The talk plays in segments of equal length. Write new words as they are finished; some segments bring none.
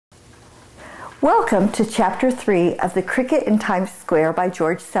Welcome to Chapter 3 of The Cricket in Times Square by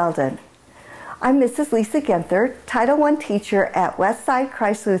George Selden. I'm Mrs. Lisa Genther, Title I teacher at Westside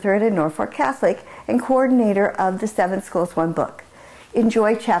Christ Lutheran and Norfolk Catholic and coordinator of the 7 Schools 1 book.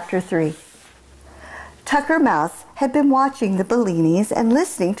 Enjoy Chapter 3. Tucker Mouse had been watching the Bellinis and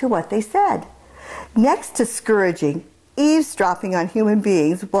listening to what they said. Next to scourging, eavesdropping on human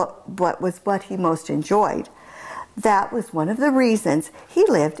beings was what he most enjoyed. That was one of the reasons he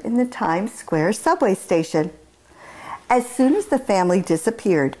lived in the Times Square subway station. As soon as the family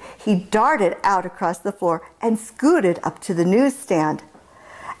disappeared, he darted out across the floor and scooted up to the newsstand.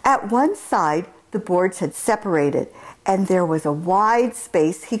 At one side, the boards had separated, and there was a wide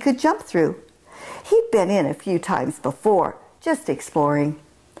space he could jump through. He'd been in a few times before, just exploring.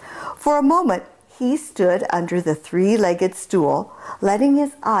 For a moment, he stood under the three-legged stool, letting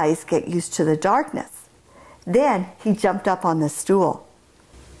his eyes get used to the darkness. Then he jumped up on the stool.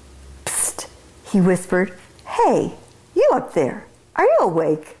 "Psst," he whispered. "Hey, you up there, are you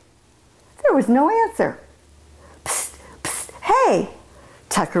awake?" There was no answer. "Psst, psst, hey,"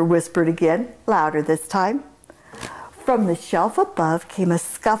 Tucker whispered again, louder this time. From the shelf above came a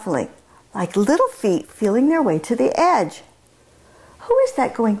scuffling, like little feet feeling their way to the edge. "Who is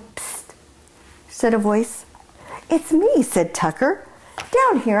that going psst?" said a voice. "It's me," said Tucker,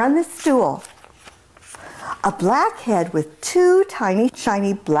 "down here on this stool." A black head with two tiny,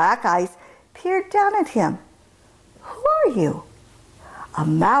 shiny black eyes peered down at him. "Who are you?" "A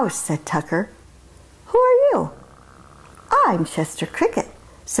mouse," said Tucker. "Who are you?" "I'm Chester Cricket,"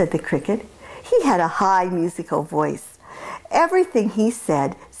 said the cricket. He had a high musical voice. Everything he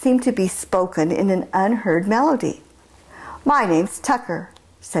said seemed to be spoken in an unheard melody. "My name's Tucker,"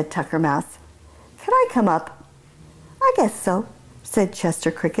 said Tucker Mouse. "Can I come up?" "I guess so," said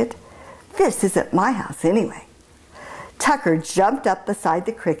Chester Cricket. "This isn't my house anyway." Tucker jumped up beside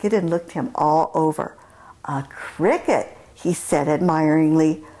the cricket and looked him all over. "A cricket," he said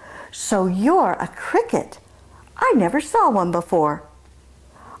admiringly. "So you're a cricket. I never saw one before."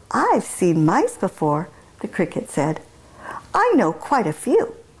 "I've seen mice before," the cricket said. "I know quite a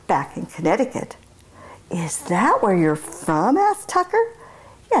few back in Connecticut." "Is that where you're from?" asked Tucker.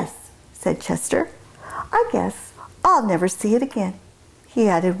 "Yes," said Chester. "I guess I'll never see it again," he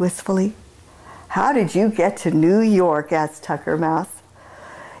added wistfully. "How did you get to New York?" asked Tucker Mouse.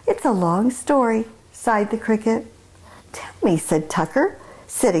 "It's a long story," sighed the cricket. "Tell me," said Tucker,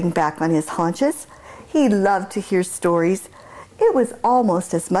 sitting back on his haunches. He loved to hear stories. It was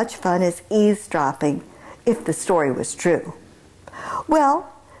almost as much fun as eavesdropping, if the story was true. "Well,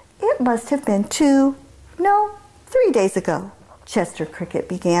 it must have been 3 days ago," Chester Cricket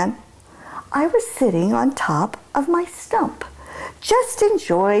began. "I was sitting on top of my stump, just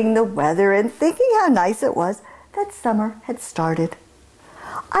enjoying the weather and thinking how nice it was that summer had started.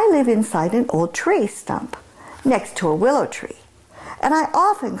 I live inside an old tree stump next to a willow tree, and I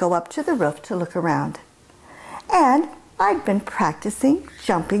often go up to the roof to look around. And I'd been practicing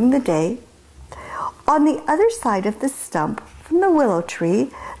jumping the day. On the other side of the stump from the willow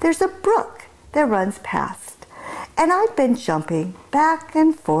tree, there's a brook that runs past, and I'd been jumping back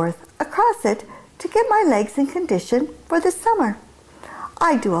and forth across it to get my legs in condition for the summer.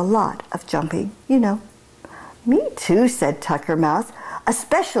 I do a lot of jumping, you know." "Me too," said Tucker Mouse,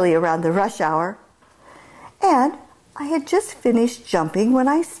 "especially around the rush hour." "And I had just finished jumping when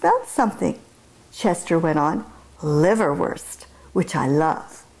I smelled something," Chester went on. "Liverwurst, which I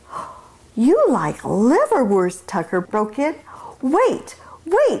love." "You like liverwurst?" Tucker broke in. Wait,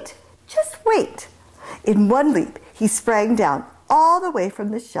 just wait." In one leap, he sprang down all the way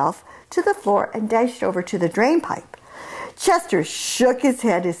from the shelf to the floor and dashed over to the drain pipe. Chester shook his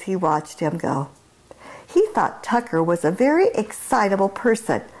head as he watched him go. He thought Tucker was a very excitable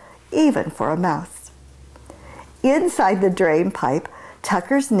person, even for a mouse. Inside the drain pipe,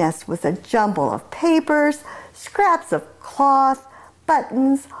 Tucker's nest was a jumble of papers, scraps of cloth,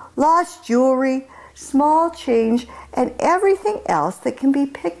 buttons, lost jewelry, small change, and everything else that can be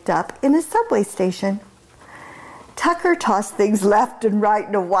picked up in a subway station. Tucker tossed things left and right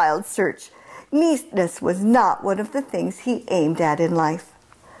in a wild search. Neatness was not one of the things he aimed at in life.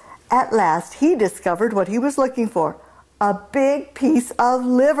 At last, he discovered what he was looking for, a big piece of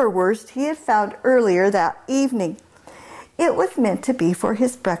liverwurst he had found earlier that evening. It was meant to be for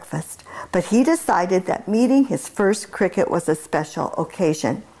his breakfast, but he decided that meeting his first cricket was a special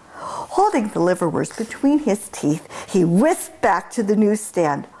occasion. Holding the liverwurst between his teeth, he whisked back to the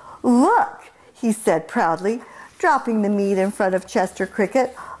newsstand. "Look," he said proudly, dropping the meat in front of Chester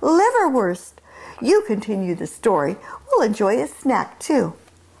Cricket. "Liverwurst. You continue the story. We'll enjoy a snack, too."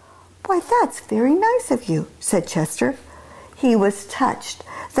 "Why, that's very nice of you," said Chester. He was touched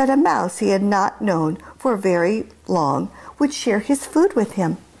that a mouse he had not known for very long would share his food with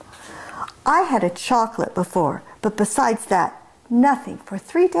him. I had a chocolate before, but besides that, nothing for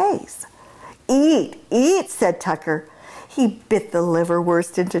 3 days. Eat, eat, said Tucker. He bit the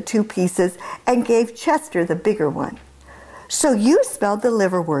liverwurst into 2 pieces and gave Chester the bigger one. So you smelled the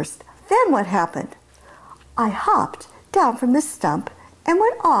liverwurst. Then what happened? I hopped down from the stump and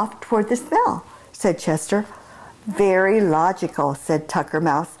went off toward the smell, said Chester. Very logical, said Tucker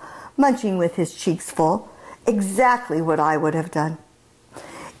Mouse, munching with his cheeks full. Exactly what I would have done.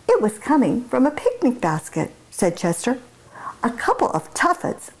 It was coming from a picnic basket, said Chester. A couple of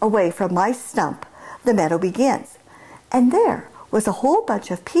tuffets away from my stump, the meadow begins, and there was a whole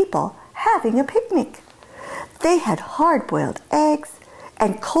bunch of people having a picnic. They had hard-boiled eggs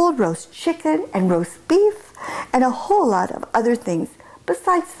and cold roast chicken and roast beef and a whole lot of other things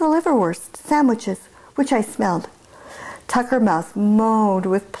besides the liverwurst sandwiches, which I smelled. Tucker Mouse moaned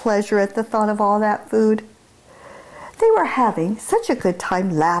with pleasure at the thought of all that food. They were having such a good time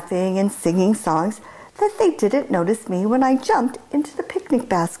laughing and singing songs that they didn't notice me when I jumped into the picnic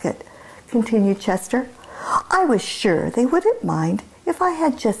basket, continued Chester. I was sure they wouldn't mind if I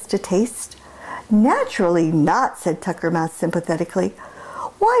had just a taste. Naturally not, said Tucker Mouse sympathetically.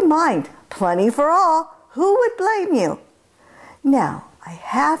 Why mind? Plenty for all. Who would blame you? Now, I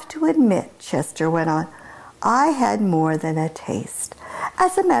have to admit, Chester went on, I had more than a taste.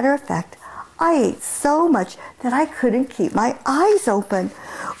 As a matter of fact, I ate so much that I couldn't keep my eyes open,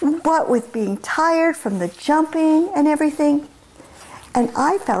 what with being tired from the jumping and everything. And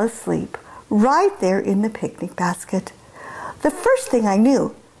I fell asleep right there in the picnic basket. The first thing I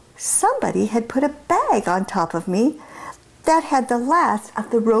knew, somebody had put a bag on top of me that had the last of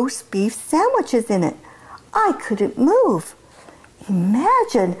the roast beef sandwiches in it. I couldn't move.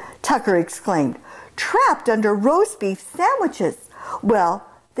 Imagine, Tucker exclaimed, trapped under roast beef sandwiches. Well,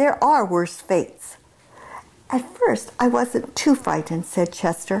 there are worse fates. At first, I wasn't too frightened, said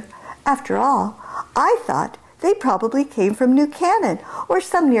Chester. After all, I thought they probably came from New Canaan or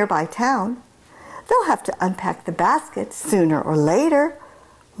some nearby town. They'll have to unpack the basket sooner or later.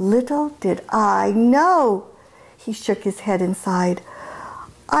 Little did I know. He shook his head and sighed.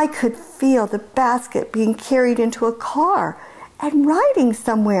 I could feel the basket being carried into a car and riding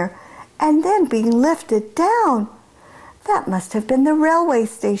somewhere and then being lifted down. That must have been the railway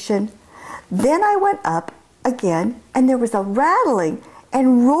station. Then I went up again and there was a rattling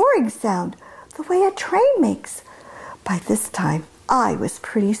and roaring sound, the way a train makes. By this time, I was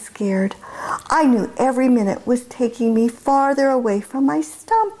pretty scared. I knew every minute was taking me farther away from my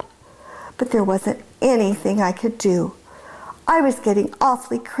stump. But there wasn't anything I could do. I was getting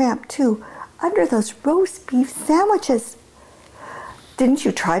awfully cramped, too, under those roast beef sandwiches. Didn't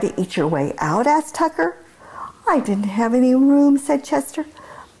you try to eat your way out? Asked Tucker. I didn't have any room, said Chester.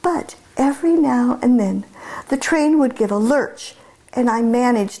 But every now and then, the train would give a lurch, and I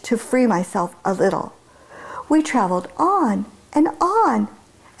managed to free myself a little. We traveled on,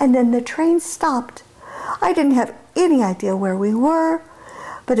 and then the train stopped. I didn't have any idea where we were,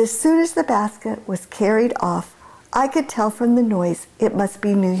 but as soon as the basket was carried off, I could tell from the noise it must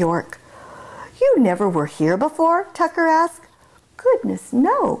be New York. You never were here before? Tucker asked. Goodness,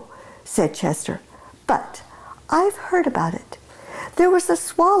 no, said Chester, but I've heard about it. There was a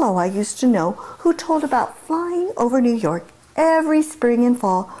swallow I used to know who told about flying over New York every spring and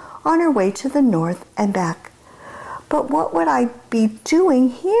fall on her way to the north and back. But what would I be doing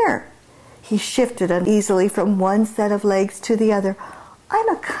here? He shifted uneasily from one set of legs to the other. I'm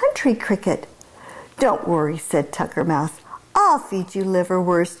a country cricket. Don't worry, said Tucker Mouse. I'll feed you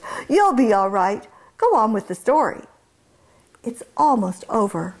liverwurst. You'll be all right. Go on with the story. It's almost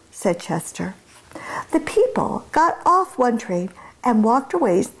over, said Chester. The people got off one train and walked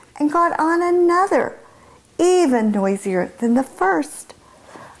away and got on another, even noisier than the first.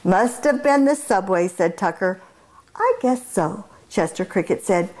 Must have been the subway, said Tucker. I guess so, Chester Cricket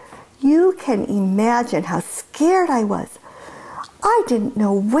said. You can imagine how scared I was. I didn't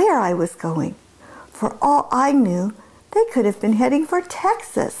know where I was going. For all I knew, they could have been heading for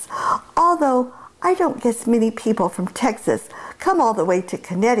Texas, although I don't guess many people from Texas come all the way to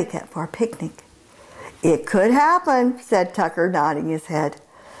Connecticut for a picnic. It could happen, said Tucker, nodding his head.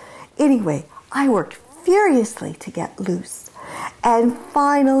 Anyway, I worked furiously to get loose, and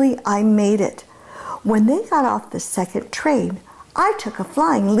finally I made it. When they got off the second train, I took a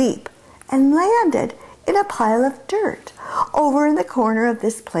flying leap and landed in a pile of dirt over in the corner of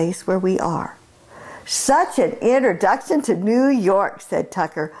this place where we are. Such an introduction to New York, said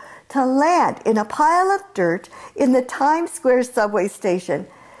Tucker, to land in a pile of dirt in the Times Square subway station.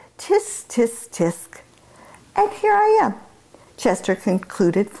 Tisk, tisk, tisk. And here I am. Chester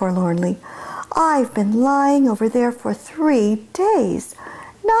concluded forlornly. I've been lying over there for 3 days,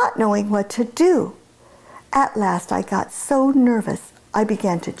 not knowing what to do. At last I got so nervous I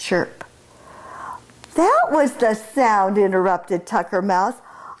began to chirp. That was the sound, interrupted Tucker Mouse.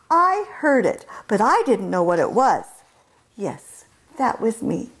 I heard it, but I didn't know what it was. Yes, that was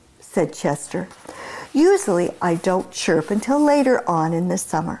me, said Chester. Usually I don't chirp until later on in the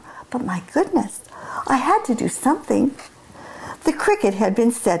summer, but my goodness, I had to do something. The cricket had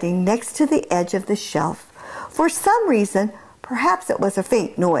been sitting next to the edge of the shelf. For some reason, perhaps it was a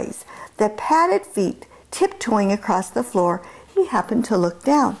faint noise, that padded feet tiptoeing across the floor, he happened to look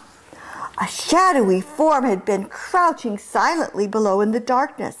down. A shadowy form had been crouching silently below in the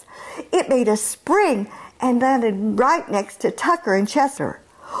darkness. It made a spring and landed right next to Tucker and Chester.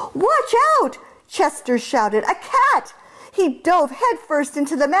 Watch out! Chester shouted. A cat! He dove headfirst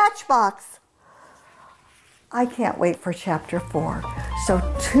into the matchbox. I can't wait for chapter 4, so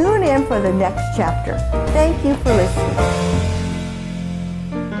tune in for the next chapter. Thank you for listening.